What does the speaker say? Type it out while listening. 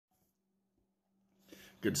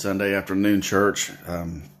Good Sunday afternoon, church.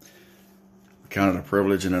 Count it a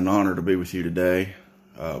privilege and an honor to be with you today.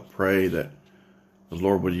 Pray that the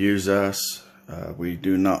Lord would use us. We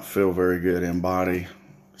do not feel very good in body,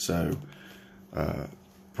 so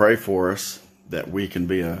pray for us that we can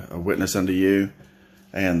be a witness unto you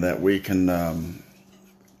and that we can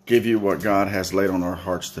give you what God has laid on our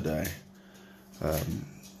hearts today.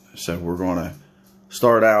 So we're going to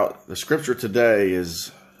start out. The scripture today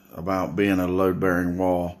is about being a load-bearing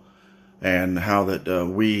wall and how that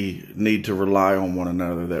we need to rely on one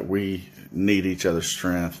another, that we need each other's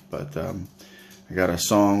strength. But I got a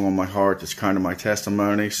song on my heart that's kind of my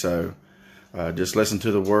testimony, so just listen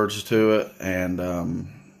to the words to it, and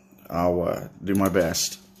I'll do my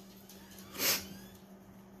best.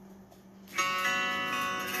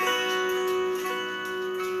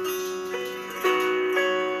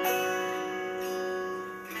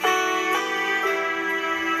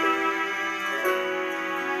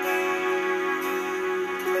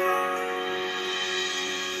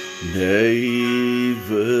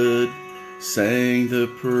 David sang the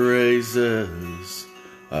praises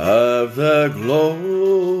of the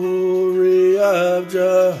glory of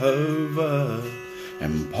Jehovah,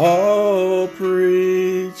 and Paul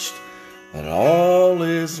preached that all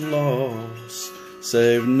is lost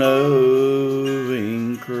save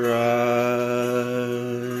knowing Christ.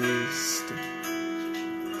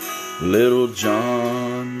 Little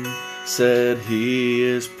John said he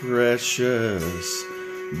is precious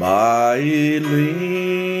by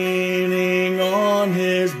leaning on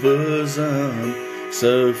his bosom,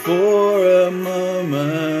 so for a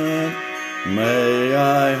moment may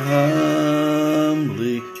I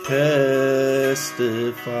humbly testify.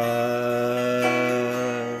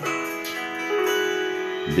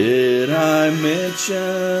 Did I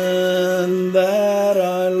mention that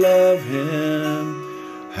I love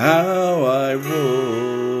him, how I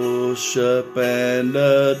worship and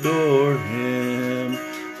adore him,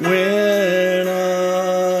 when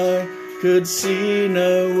I could see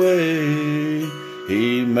no way,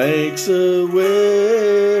 he makes a way.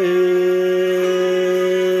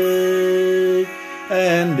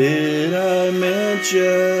 And did I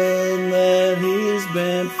mention that he's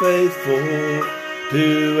been faithful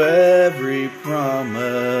to every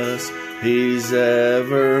promise he's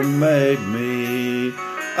ever made me?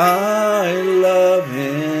 I love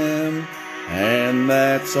him, and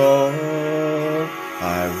that's all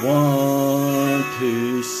I want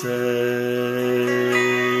to say.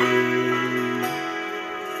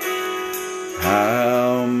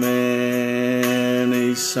 How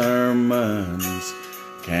many sermons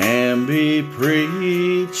can be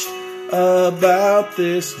preached about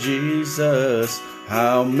this Jesus?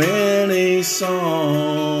 How many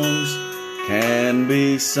songs can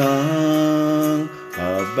be sung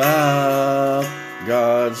about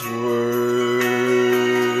God's word?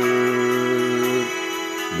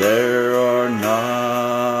 There are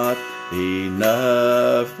not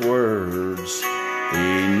enough words,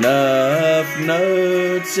 enough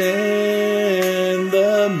notes in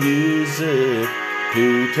the music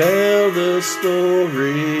to tell the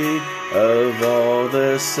story of all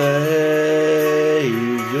the Savior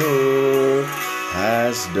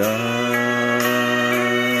has done.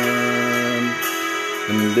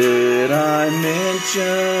 And did I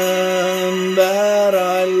mention that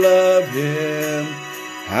I love him,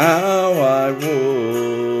 how I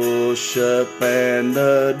worship and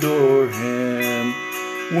adore him,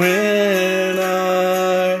 when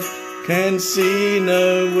I can see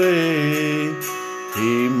no way,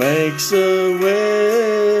 he makes a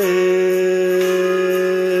way.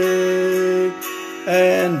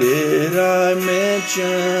 And did I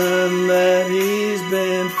mention that he's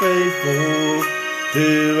been faithful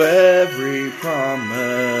to every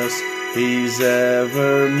promise he's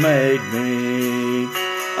ever made me?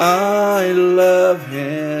 I love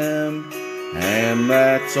him, and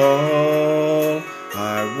that's all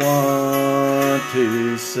I want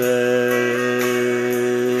to say.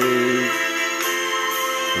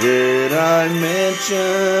 Did I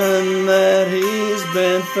mention that he's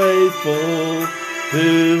been faithful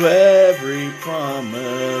to every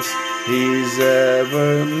promise he's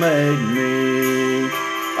ever made me?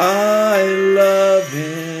 I love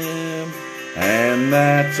him, and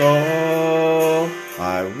that's all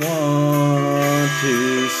I want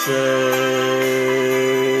to say.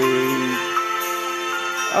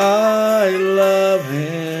 I love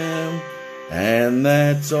him, and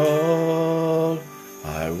that's all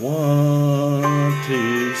I want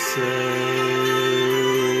to say.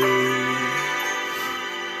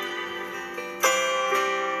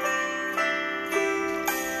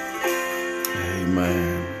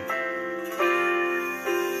 Amen.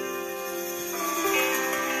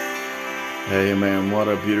 Amen. What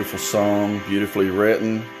a beautiful song, beautifully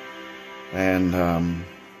written and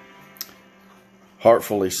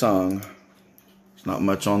heartfully sung. There's not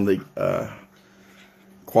much on the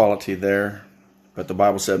quality there, but the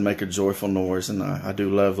Bible said make a joyful noise, and I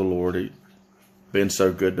do love the Lord. He's been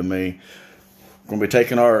so good to me. We're going to be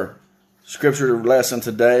taking our scripture lesson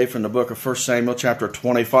today from the book of 1 Samuel chapter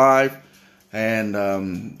 25, and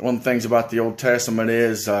one of the things about the Old Testament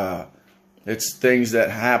is it's things that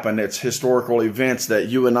happen. It's historical events that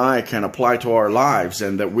you and I can apply to our lives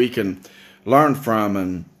and that we can learn from.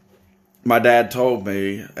 And my dad told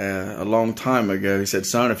me a long time ago, he said,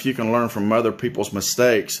 son, if you can learn from other people's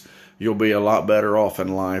mistakes, you'll be a lot better off in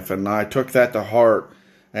life. And I took that to heart.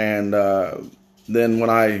 And then when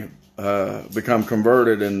I become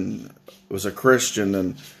converted and was a Christian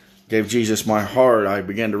and gave Jesus my heart, I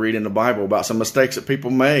began to read in the Bible about some mistakes that people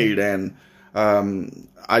made. And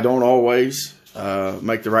I don't always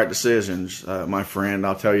make the right decisions, my friend.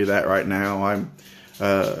 I'll tell you that right now.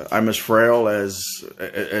 I'm as frail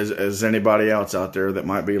as anybody else out there that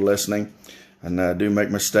might be listening, and I do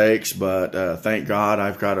make mistakes. But thank God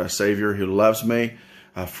I've got a Savior who loves me,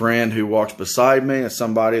 a friend who walks beside me, and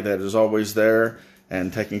somebody that is always there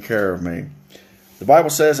and taking care of me. The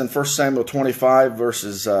Bible says in 1 Samuel 25,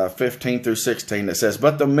 verses 15 through 16, it says,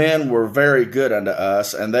 but the men were very good unto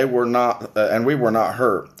us, and we were not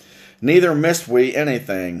hurt. Neither missed we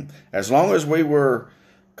anything, as long as we were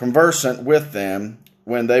conversant with them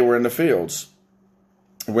when they were in the fields.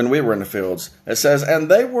 When we were in the fields. It says, and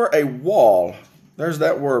they were a wall. There's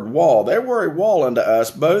that word, wall. They were a wall unto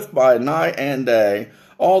us, both by night and day,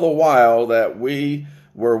 all the while that we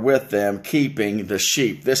were with them, keeping the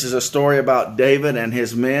sheep. This is a story about David and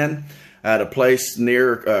his men at a place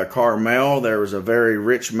near Carmel. There was a very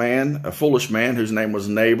rich man, a foolish man, whose name was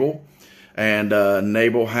Nabal. And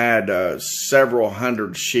Nabal had several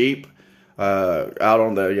hundred sheep out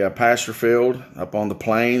on the pasture field, up on the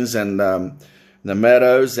plains and the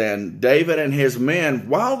meadows. And David and his men,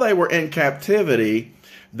 while they were in captivity,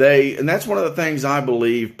 and that's one of the things I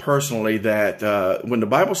believe personally, that when the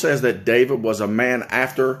Bible says that David was a man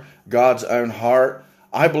after God's own heart,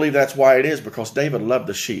 I believe that's why it is, because David loved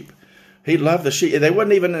the sheep. He loved the sheep. They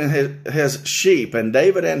wasn't even his sheep. And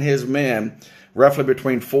David and his men, roughly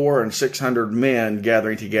between 400 and 600 men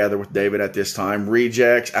gathering together with David at this time,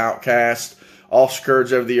 rejects, outcasts,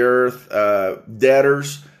 offscourge of the earth,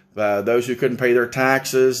 debtors, those who couldn't pay their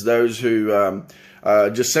taxes, those who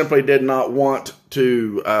just simply did not want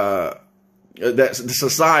to, that the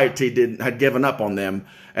society had given up on them,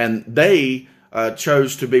 and they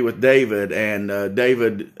chose to be with David. And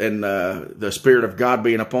David, and the Spirit of God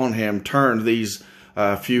being upon him, turned these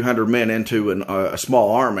few hundred men into a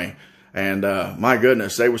small army. And my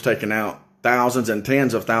goodness, they was taking out thousands and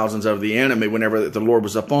tens of thousands of the enemy whenever the Lord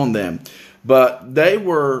was upon them. But they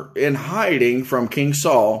were in hiding from King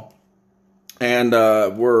Saul, and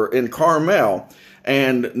were in Carmel.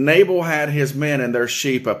 And Nabal had his men and their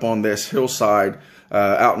sheep up on this hillside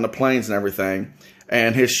out in the plains and everything,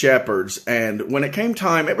 and his shepherds. And when it came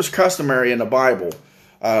time, it was customary in the Bible,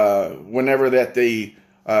 whenever that the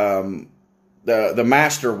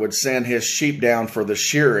master would send his sheep down for the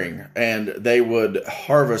shearing, and they would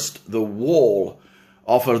harvest the wool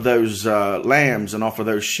off of those lambs and off of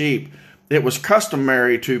those sheep. It was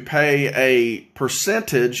customary to pay a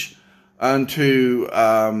percentage unto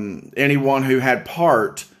anyone who had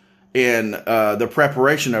part in the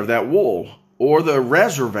preparation of that wool, or the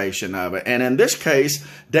reservation of it. And in this case,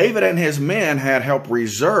 David and his men had helped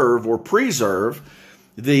reserve or preserve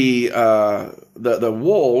the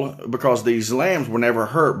wool, because these lambs were never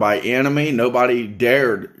hurt by enemy. Nobody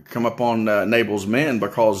dared come upon Nabal's men,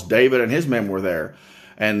 because David and his men were there,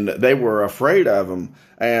 and they were afraid of them.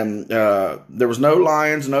 And there was no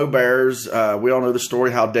lions, no bears. We all know the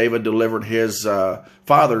story how David delivered his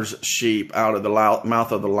father's sheep out of the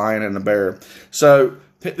mouth of the lion and the bear. So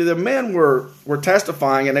the men were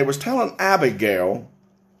testifying, and they was telling Abigail,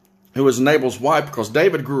 who was Nabal's wife, because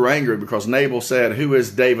David grew angry because Nabal said, who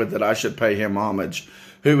is David that I should pay him homage?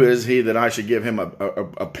 Who is he that I should give him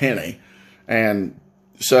a penny? And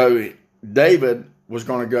so David was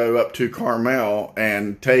going to go up to Carmel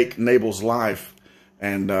and take Nabal's life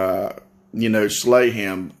and, slay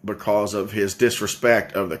him because of his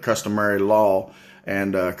disrespect of the customary law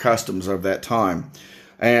and customs of that time.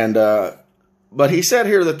 And but he said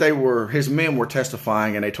here that his men were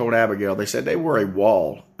testifying, and they told Abigail, they said they were a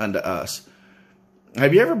wall unto us.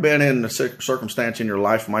 Have you ever been in a circumstance in your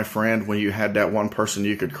life, my friend, when you had that one person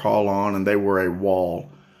you could call on, and they were a wall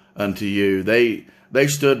unto you? They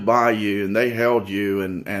stood by you, and they held you.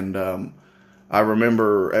 And I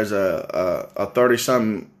remember as a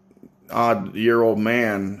 30-some odd-year-old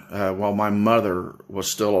man while my mother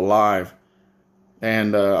was still alive.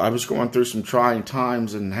 And I was going through some trying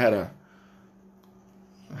times and had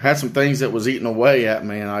some things that was eating away at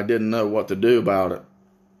me, and I didn't know what to do about it.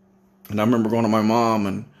 And I remember going to my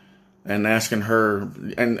mom and asking her,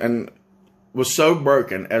 and was so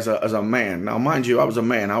broken as a man. Now, mind you, I was a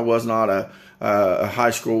man. I was not a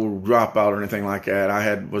high school dropout or anything like that.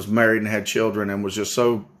 I was married and had children and was just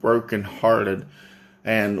so broken-hearted,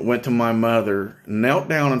 and went to my mother, knelt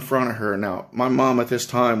down in front of her. Now, my mom at this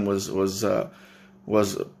time was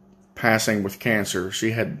passing with cancer.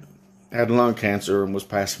 She had lung cancer and was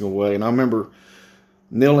passing away. And I remember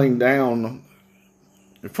kneeling down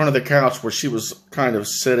in front of the couch where she was kind of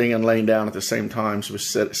sitting and laying down at the same time. She was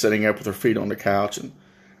sitting up with her feet on the couch, and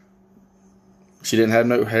she didn't have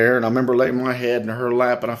no hair. And I remember laying my head in her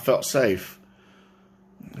lap, and I felt safe.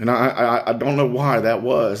 And I don't know why that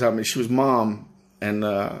was. I mean, she was Mom, and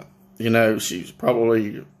she's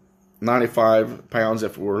probably 95 pounds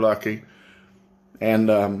if we're lucky.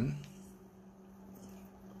 And I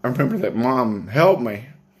remember that Mom held me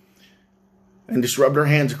and just rubbed her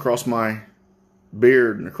hands across my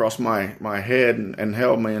beard and across my head and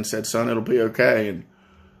held me and said, "Son, it'll be okay." And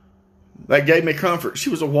that gave me comfort. She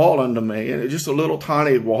was a wall unto me, and just a little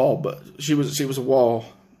tiny wall, but she was a wall.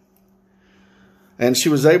 And she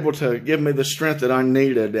was able to give me the strength that I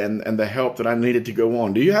needed and the help that I needed to go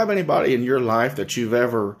on. Do you have anybody in your life that you've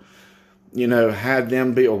ever, had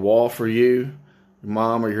them be a wall for you? Your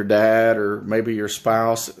mom or your dad, or maybe your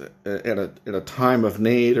spouse in a time of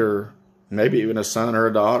need, or maybe even a son or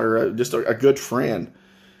a daughter, just a good friend.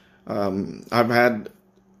 I've had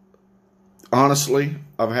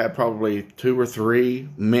probably 2 or 3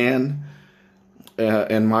 men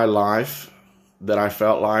in my life that I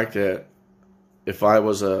felt like that if I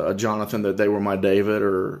was a Jonathan, that they were my David,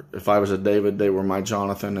 or if I was a David, they were my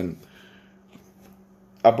Jonathan. And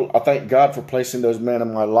I thank God for placing those men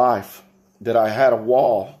in my life, that I had a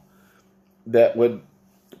wall that would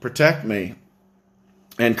protect me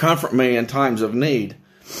and comfort me in times of need.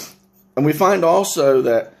 And we find also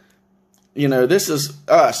that, this is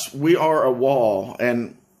us. We are a wall.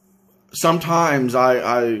 And sometimes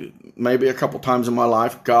I maybe a couple times in my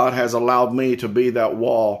life, God has allowed me to be that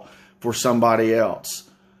wall for somebody else.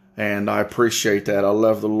 And I appreciate that. I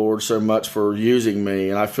love the Lord so much for using me.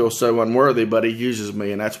 And I feel so unworthy, but He uses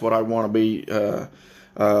me. And that's what I want to be,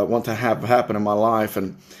 want to have happen in my life.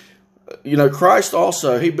 And Christ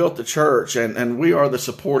also, He built the church, and we are the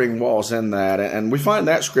supporting walls in that. And we find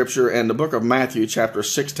that scripture in the book of Matthew, chapter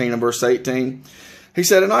 16 and verse 18. He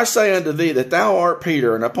said, "And I say unto thee that thou art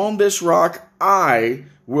Peter, and upon this rock I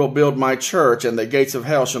will build my church, and the gates of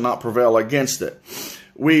hell shall not prevail against it."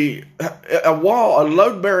 A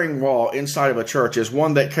load-bearing wall inside of a church is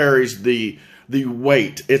one that carries the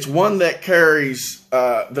weight. It's one that carries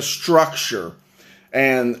the structure,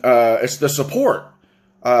 and it's the support.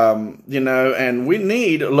 And we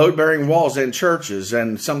need load-bearing walls in churches,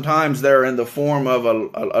 and sometimes they're in the form of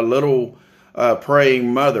a little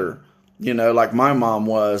praying mother, like my mom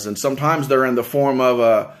was, and sometimes they're in the form of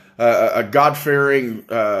a God-fearing,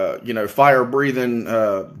 fire-breathing,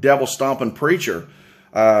 devil-stomping preacher.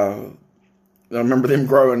 I remember them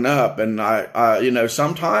growing up, and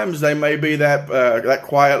sometimes they may be that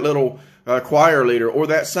quiet little choir leader or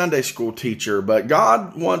that Sunday school teacher, but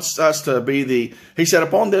God wants us to be He said,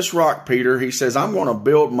 "Upon this rock, Peter," He says, "I'm going to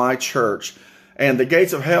build my church, and the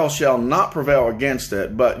gates of hell shall not prevail against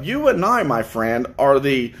it." But you and I, my friend, are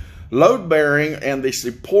the load-bearing and the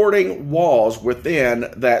supporting walls within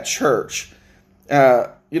that church.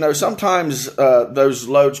 Sometimes those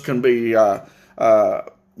loads can be,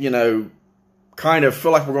 kind of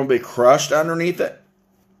feel like we're going to be crushed underneath it.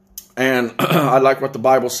 And I like what the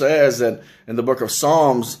Bible says in the book of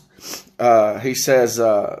Psalms. He says,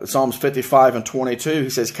 Psalms 55 and 22, He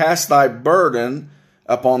says, "Cast thy burden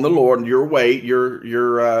upon the Lord, and your weight, your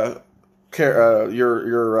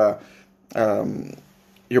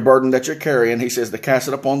burden that you're carrying." He says to cast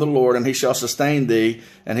it upon the Lord, and He shall sustain thee,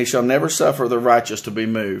 and He shall never suffer the righteous to be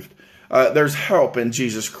moved. There's help in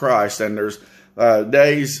Jesus Christ, and there's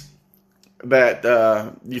days that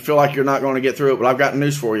you feel like you're not going to get through it, but I've got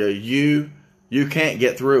news for you. You can't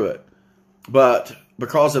get through it. But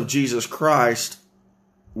because of Jesus Christ,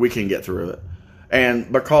 we can get through it.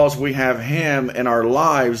 And because we have Him in our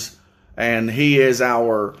lives, and He is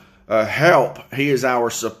our help, He is our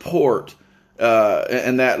support,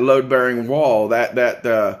 and that load-bearing wall,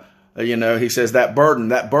 He says that burden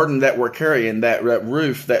that we're carrying, that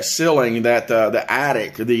roof, that ceiling, the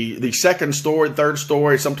attic, the second story, third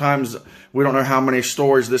story. Sometimes we don't know how many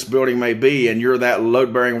stories this building may be, and you're that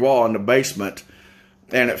load-bearing wall in the basement.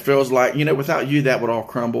 and it feels like, without you, that would all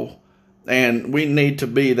crumble. And we need to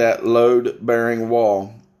be that load-bearing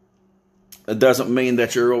wall. It doesn't mean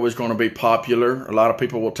that you're always going to be popular. A lot of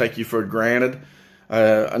people will take you for granted.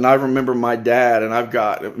 And I remember my dad,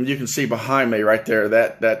 and you can see behind me right there,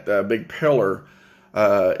 that big pillar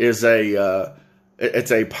is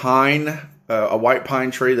it's a pine, a white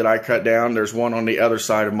pine tree that I cut down. There's one on the other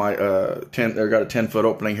side of my tent. I've got a 10-foot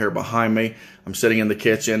opening here behind me. I'm sitting in the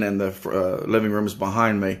kitchen, and the living room is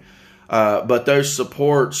behind me. But those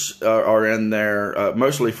supports are in there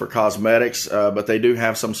mostly for cosmetics, but they do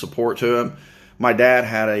have some support to them. My dad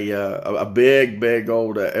had a big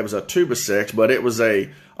old, it was a 2x6, but it was a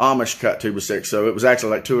Amish cut 2x6, so it was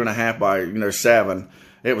actually like 2.5 by 7.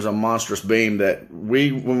 It was a monstrous beam that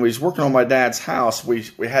when we was working on my dad's house, we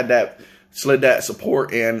had slid that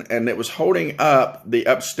support in, and it was holding up the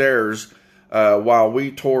upstairs while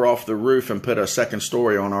we tore off the roof and put a second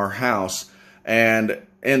story on our house. And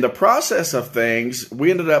in the process of things, we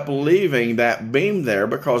ended up leaving that beam there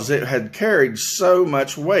because it had carried so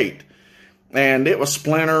much weight. And it was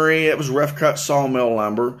splintery, it was rough cut sawmill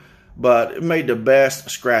lumber, but it made the best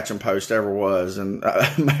scratching post ever was. And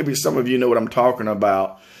maybe some of you know what I'm talking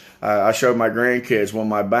about. I showed my grandkids when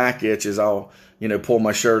my back itches, I'll pull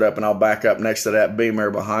my shirt up and I'll back up next to that beam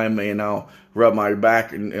there behind me, and I'll rub my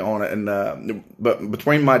back on it. And but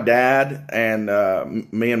between my dad and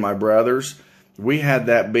me and my brothers, we had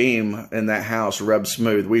that beam in that house rubbed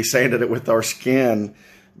smooth. We sanded it with our skin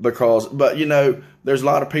but there's a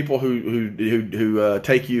lot of people who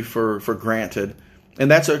take you for granted, and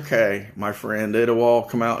that's okay, my friend. It'll all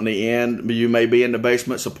come out in the end. You may be in the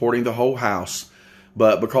basement supporting the whole house,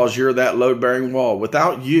 but because you're that load-bearing wall,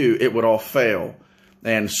 without you, it would all fail.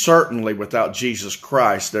 And certainly without Jesus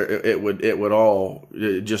Christ, it would all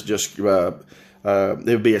just it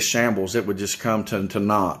would be a shambles. It would just come to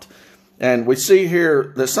naught. And we see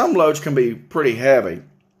here that some loads can be pretty heavy.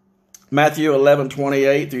 Matthew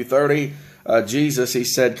 11:28-30, Jesus, he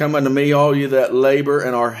said, "Come unto me, all you that labor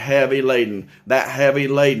and are heavy laden." That heavy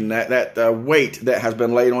laden, that weight that has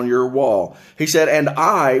been laid on your wall. He said, "And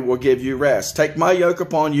I will give you rest. Take my yoke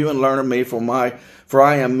upon you and learn of me, for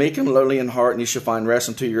I am meek and lowly in heart, and you shall find rest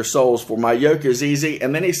unto your souls. For my yoke is easy."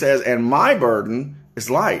 And then he says, "And my burden is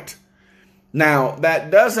light." Now,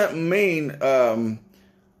 that doesn't mean...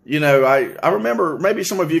 I remember, maybe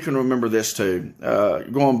some of you can remember this too,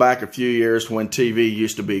 going back a few years when TV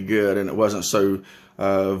used to be good and it wasn't so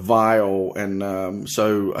vile and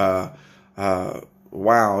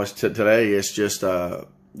wow, today it's just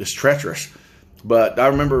it's treacherous. But I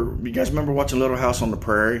remember, you guys remember watching Little House on the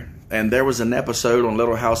Prairie? And there was an episode on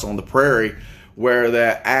Little House on the Prairie where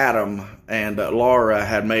that Adam and Laura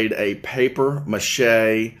had made a paper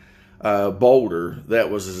mache boulder that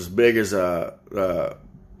was as big as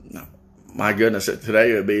my goodness,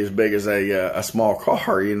 today it would be as big as a small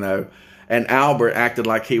car, And Albert acted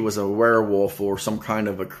like he was a werewolf or some kind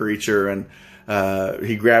of a creature, and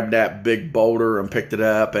he grabbed that big boulder and picked it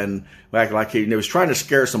up and acted like he was trying to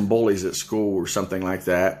scare some bullies at school or something like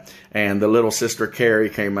that. And the little sister Carrie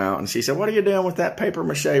came out and she said, "What are you doing with that paper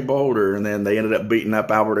mache boulder?" And then they ended up beating up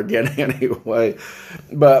Albert again anyway.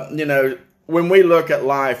 But, when we look at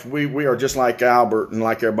life, we are just like Albert and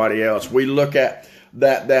like everybody else. We look at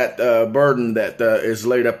that burden that is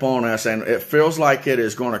laid upon us, and it feels like it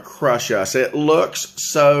is going to crush us. It looks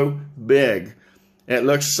so big. It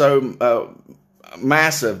looks so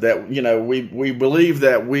massive that, we believe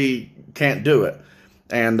that we can't do it.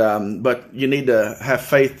 And but you need to have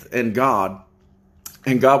faith in God,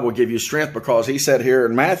 and God will give you strength, because he said here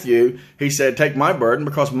in Matthew, he said, "Take my burden,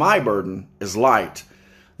 because my burden is light."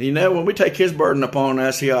 When we take his burden upon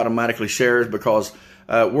us, he automatically shares, because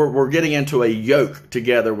we're getting into a yoke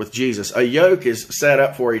together with Jesus. A yoke is set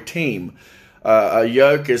up for a team. A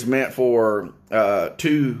yoke is meant for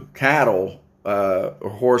two cattle,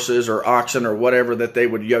 horses or oxen or whatever, that they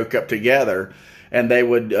would yoke up together, and they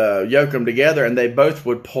would yoke them together, and they both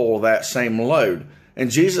would pull that same load. And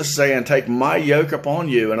Jesus is saying, "Take my yoke upon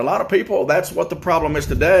you." And a lot of people, that's what the problem is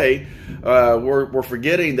today. We're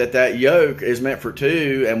forgetting that yoke is meant for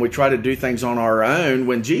two, and we try to do things on our own,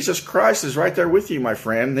 when Jesus Christ is right there with you, my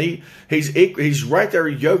friend. He's right there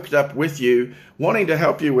yoked up with you, wanting to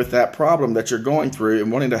help you with that problem that you're going through,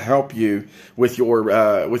 and wanting to help you with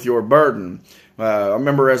your burden. I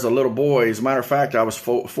remember as a little boy, as a matter of fact, I was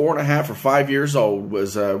 4.5 or 5 years old,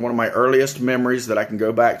 was one of my earliest memories that I can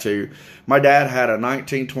go back to. My dad had a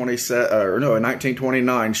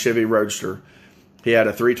 1929 Chevy Roadster. He had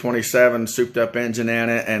a 327 souped up engine in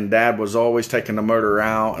it, and Dad was always taking the motor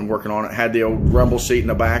out and working on it. Had the old rumble seat in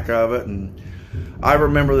the back of it. And I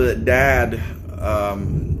remember that Dad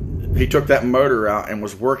he took that motor out and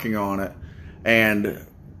was working on it. And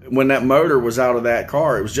when that motor was out of that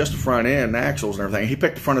car, it was just the front end, axles and everything. He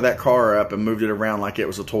picked the front of that car up and moved it around like it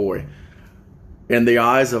was a toy. In the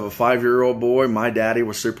eyes of a 5-year-old boy, my daddy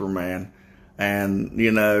was Superman. And,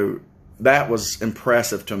 you know, that was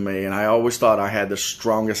impressive to me. And I always thought I had the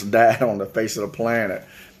strongest dad on the face of the planet.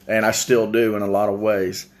 And I still do in a lot of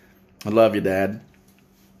ways. I love you, Dad.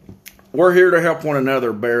 We're here to help one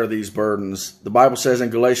another bear these burdens. The Bible says in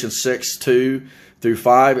Galatians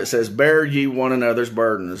 6:2-5, it says, bear ye one another's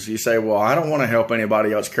burdens. You say, well, I don't want to help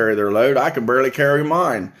anybody else carry their load. I can barely carry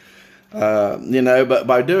mine. You know, but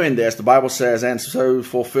by doing this, the Bible says, and so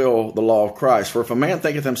fulfill the law of Christ. For if a man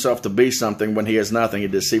thinketh himself to be something when he is nothing, he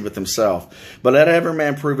deceiveth himself. But let every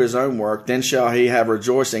man prove his own work, then shall he have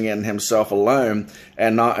rejoicing in himself alone,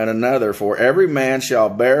 and not in another. For every man shall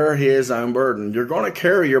bear his own burden. You're going to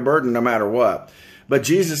carry your burden no matter what. But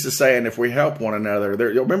Jesus is saying, if we help one another,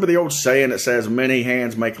 you'll remember the old saying that says, many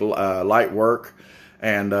hands make light work.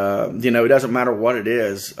 And, you know, it doesn't matter what it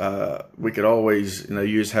is. We could always, you know,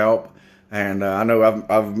 use help. And I know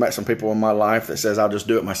I've met some people in my life that says I'll just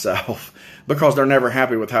do it myself because they're never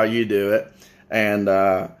happy with how you do it. And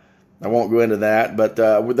I won't go into that. But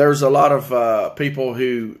there's a lot of people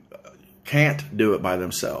who can't do it by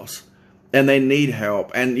themselves. And they need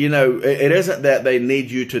help. And, you know, it isn't that they need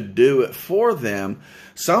you to do it for them.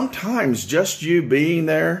 Sometimes just you being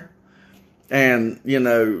there and, you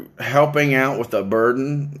know, helping out with a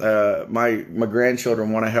burden. My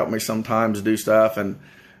grandchildren want to help me sometimes do stuff, and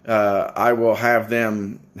I will have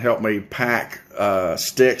them help me pack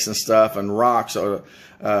sticks and stuff and rocks. Or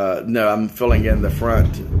no, I'm filling in the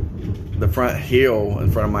front hill in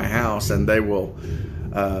front of my house, and they will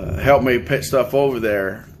help me put stuff over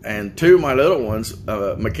there. And two of my little ones,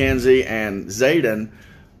 Mackenzie and Zayden,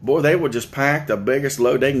 boy, they would just pack the biggest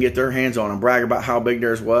load they can get their hands on and brag about how big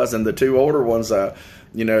theirs was. And the two older ones,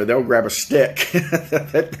 you know, they'll grab a stick.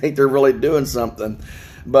 They think they're really doing something.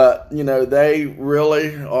 But, you know, they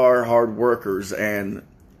really are hard workers. And,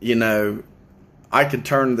 you know, I can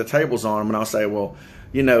turn the tables on them and I'll say, well,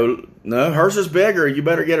 you know, no, hers is bigger. You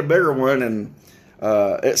better get a bigger one. And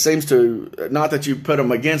it seems to, not that you put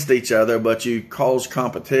them against each other, but you cause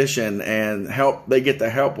competition and help. They get to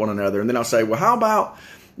help one another. And then I'll say, well, how about,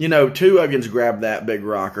 you know, two of you grab that big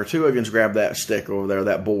rock, or two of you grab that stick over there,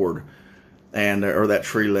 that board, and or that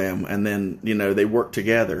tree limb. And then, you know, they work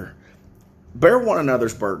together. Bear one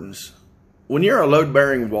another's burdens. When you're a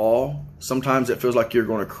load-bearing wall, sometimes it feels like you're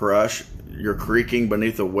going to crush. You're creaking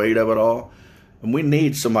beneath the weight of it all. And we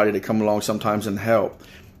need somebody to come along sometimes and help.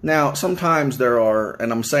 Now, sometimes there are,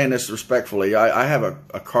 and I'm saying this respectfully, I have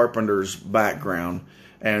a carpenter's background,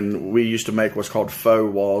 and we used to make what's called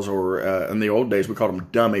faux walls, or in the old days we called them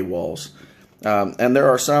dummy walls. And there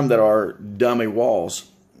are some that are dummy walls.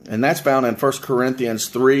 And that's found in 1 Corinthians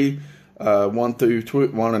 3, 1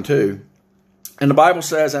 and 2. And the Bible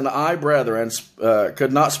says, and I, brethren,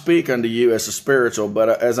 could not speak unto you as a spiritual, but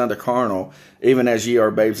as unto carnal, even as ye are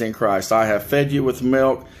babes in Christ. I have fed you with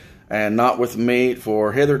milk, and not with meat,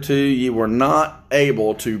 for hitherto ye were not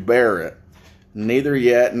able to bear it, neither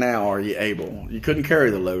yet now are ye able. You couldn't carry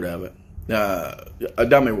the load of it. A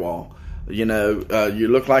dummy wall. You know, you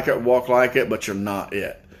look like it, walk like it, but you're not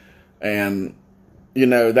it. And, you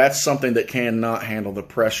know, that's something that cannot handle the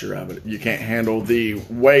pressure of it. You can't handle the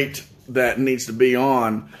weight that needs to be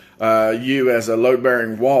on you as a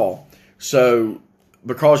load-bearing wall. So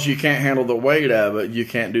because you can't handle the weight of it, you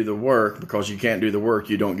can't do the work. Because you can't do the work,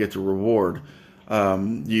 you don't get the reward. A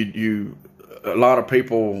lot of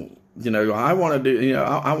people, you know, I want to do, you know,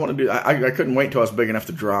 I want to do, I couldn't wait till I was big enough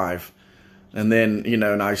to drive. And then, you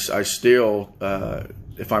know, and I still,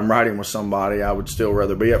 if I'm riding with somebody, I would still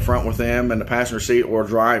rather be up front with them in the passenger seat or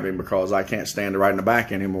driving, because I can't stand to ride in the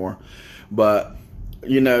back anymore. But,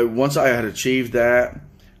 you know, once I had achieved that,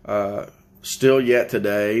 still yet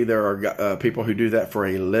today, there are people who do that for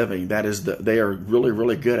a living. That is, they are really,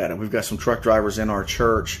 really good at it. We've got some truck drivers in our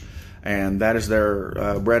church, and that is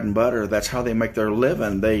their bread and butter. That's how they make their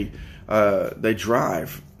living. They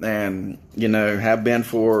drive, and, you know, have been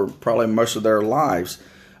for probably most of their lives.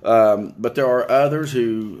 But there are others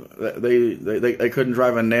who they couldn't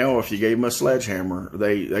drive a nail if you gave them a sledgehammer.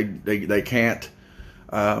 They can't.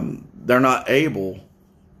 They're not able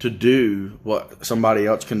to do what somebody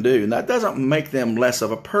else can do. And that doesn't make them less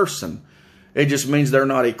of a person. It just means they're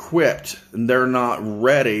not equipped and they're not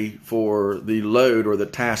ready for the load or the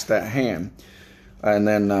task at hand. And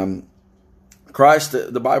then Christ,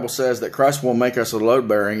 the Bible says that Christ will make us a load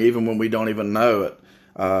bearing even when we don't even know it.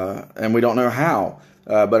 And we don't know how.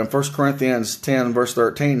 But in 1 Corinthians 10 verse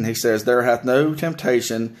 13, he says, there hath no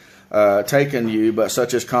temptation taken you, but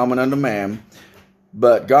such is common unto man.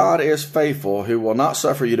 But God is faithful, who will not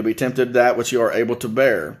suffer you to be tempted that which you are able to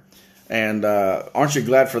bear. And aren't you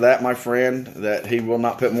glad for that, my friend, that he will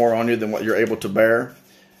not put more on you than what you're able to bear?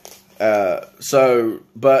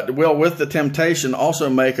 But will with the temptation also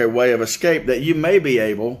make a way of escape that you may be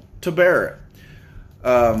able to bear it.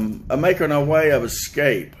 Making a way of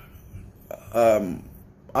escape.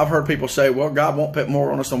 I've heard people say, well, God won't put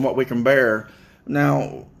more on us than what we can bear.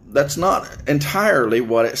 Now, that's not entirely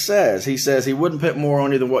what it says. He says he wouldn't put more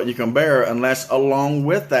on you than what you can bear unless along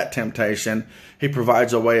with that temptation, he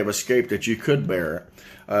provides a way of escape that you could bear it.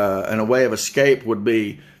 And a way of escape would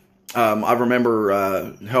be, I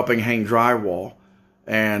remember helping hang drywall,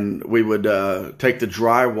 and we would take the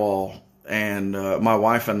drywall, and my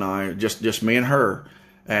wife and I, just me and her,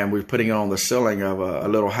 and we were putting it on the ceiling of a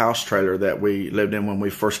little house trailer that we lived in when we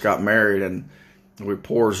first got married, and we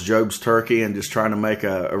pours Job's turkey and just trying to make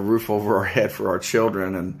a roof over our head for our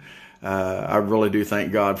children. And I really do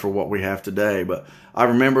thank God for what we have today. But I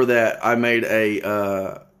remember that I made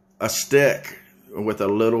a stick with a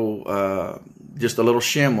little, just a little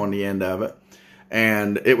shim on the end of it,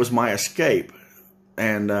 and it was my escape.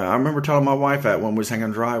 And I remember telling my wife that when we was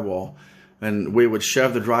hanging drywall, and we would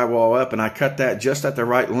shove the drywall up, and I cut that just at the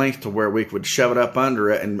right length to where we could shove it up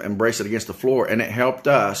under it and brace it against the floor, and it helped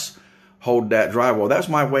us hold that drywall. That's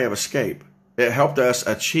my way of escape. It helped us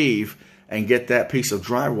achieve and get that piece of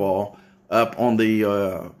drywall up on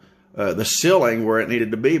the ceiling where it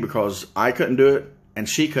needed to be, because I couldn't do it and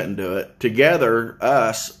she couldn't do it. Together,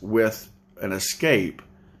 us with an escape,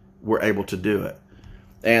 were able to do it.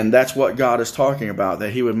 And that's what God is talking about,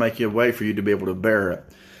 that he would make you a way for you to be able to bear it.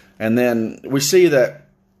 And then we see that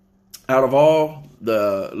out of all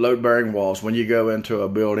the load-bearing walls, when you go into a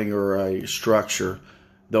building or a structure,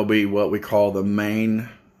 there'll be what we call the main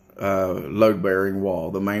load-bearing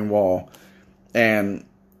wall, the main wall. And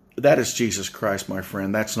that is Jesus Christ, my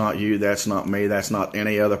friend. That's not you. That's not me. That's not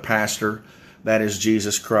any other pastor. That is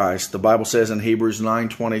Jesus Christ. The Bible says in Hebrews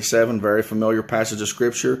 9:27, very familiar passage of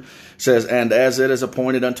Scripture, says, "And as it is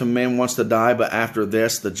appointed unto men once to die, but after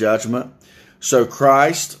this the judgment, so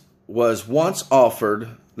Christ was once offered,"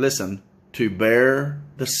 listen, "to bear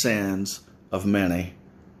the sins of many."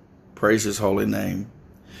 Praise his holy name.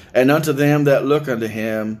 "And unto them that look unto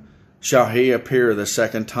him shall he appear the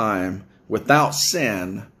second time without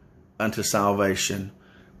sin unto salvation."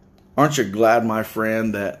 Aren't you glad, my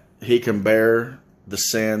friend, that he can bear the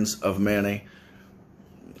sins of many?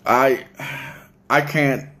 I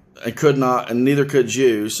can't, I could not, and neither could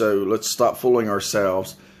you, so let's stop fooling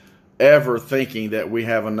ourselves, ever thinking that we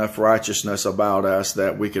have enough righteousness about us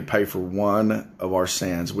that we could pay for one of our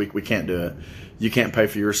sins. We can't do it. You can't pay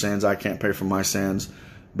for your sins. I can't pay for my sins.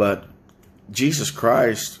 But Jesus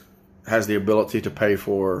Christ has the ability to pay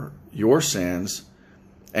for your sins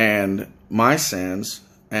and my sins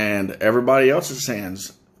and everybody else's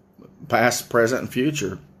sins, past, present, and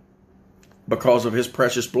future, because of his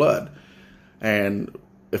precious blood. And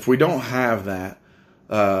if we don't have that,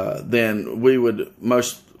 then we would,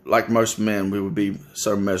 like most men, we would be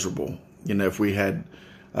so miserable. You know, if we had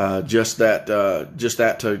just that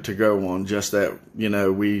to go on, just that, you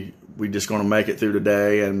know, we just going to make it through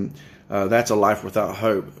today, and that's a life without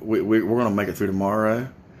hope. We're going to make it through tomorrow.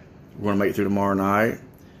 We're going to make it through tomorrow night.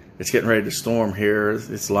 It's getting ready to storm here.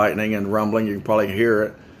 It's lightning and rumbling. You can probably hear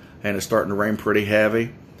it, and it's starting to rain pretty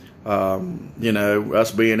heavy. You know,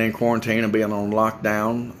 us being in quarantine and being on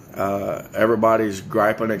lockdown, everybody's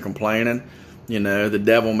griping and complaining. You know, the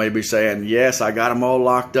devil may be saying, yes, I got them all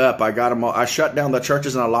locked up. I shut down the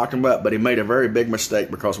churches and I locked them up. But he made a very big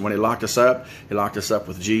mistake, because when he locked us up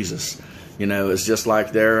with Jesus. You know, it's just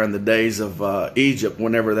like there in the days of Egypt,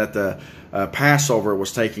 whenever that the Passover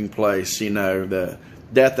was taking place. You know, the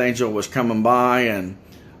death angel was coming by, and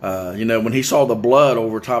you know, when he saw the blood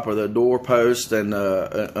over top of the doorpost and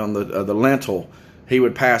on the lintel, he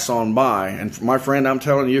would pass on by. And my friend, I'm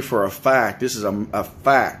telling you for a fact, this is a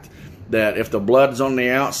fact, that if the blood is on the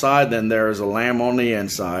outside, then there is a lamb on the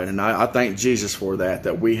inside. And I thank Jesus for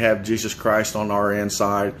that we have Jesus Christ on our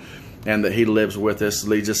inside, and that he lives with us,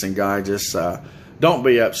 leads us, and guides us. Don't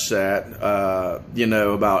be upset, you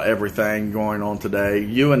know, about everything going on today.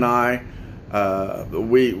 You and I,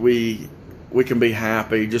 we can be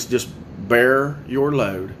happy. Just bear your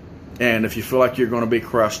load. And if you feel like you're going to be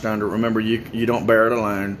crushed under it, remember, you don't bear it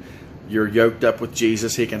alone. You're yoked up with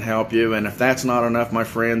Jesus. He can help you. And if that's not enough, my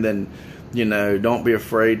friend, then, you know, don't be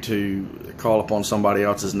afraid to call upon somebody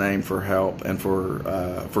else's name for help and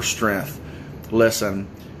for strength. Listen,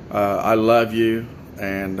 I love you,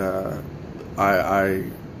 and I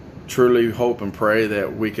truly hope and pray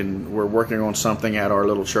that we're working on something at our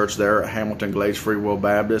little church there at Hamilton Glades Free Will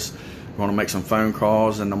Baptist. We want to make some phone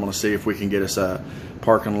calls, and I'm going to see if we can get us a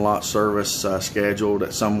parking lot service scheduled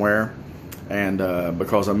at somewhere. And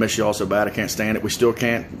because I miss you all so bad, I can't stand it. We still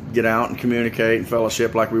can't get out and communicate and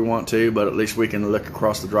fellowship like we want to, but at least we can look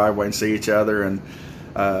across the driveway and see each other. And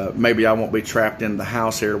maybe I won't be trapped in the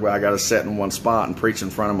house here where I got to sit in one spot and preach in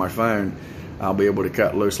front of my phone. I'll be able to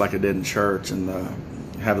cut loose like I did in church and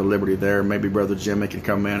have the liberty there. Maybe Brother Jimmy can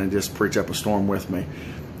come in and just preach up a storm with me.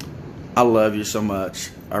 I love you so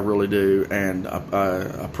much. I really do. And I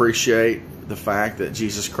appreciate the fact that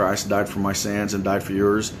Jesus Christ died for my sins and died for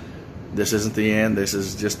yours. This isn't the end. This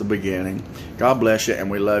is just the beginning. God bless you,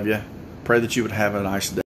 and we love you. Pray that you would have a nice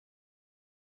day.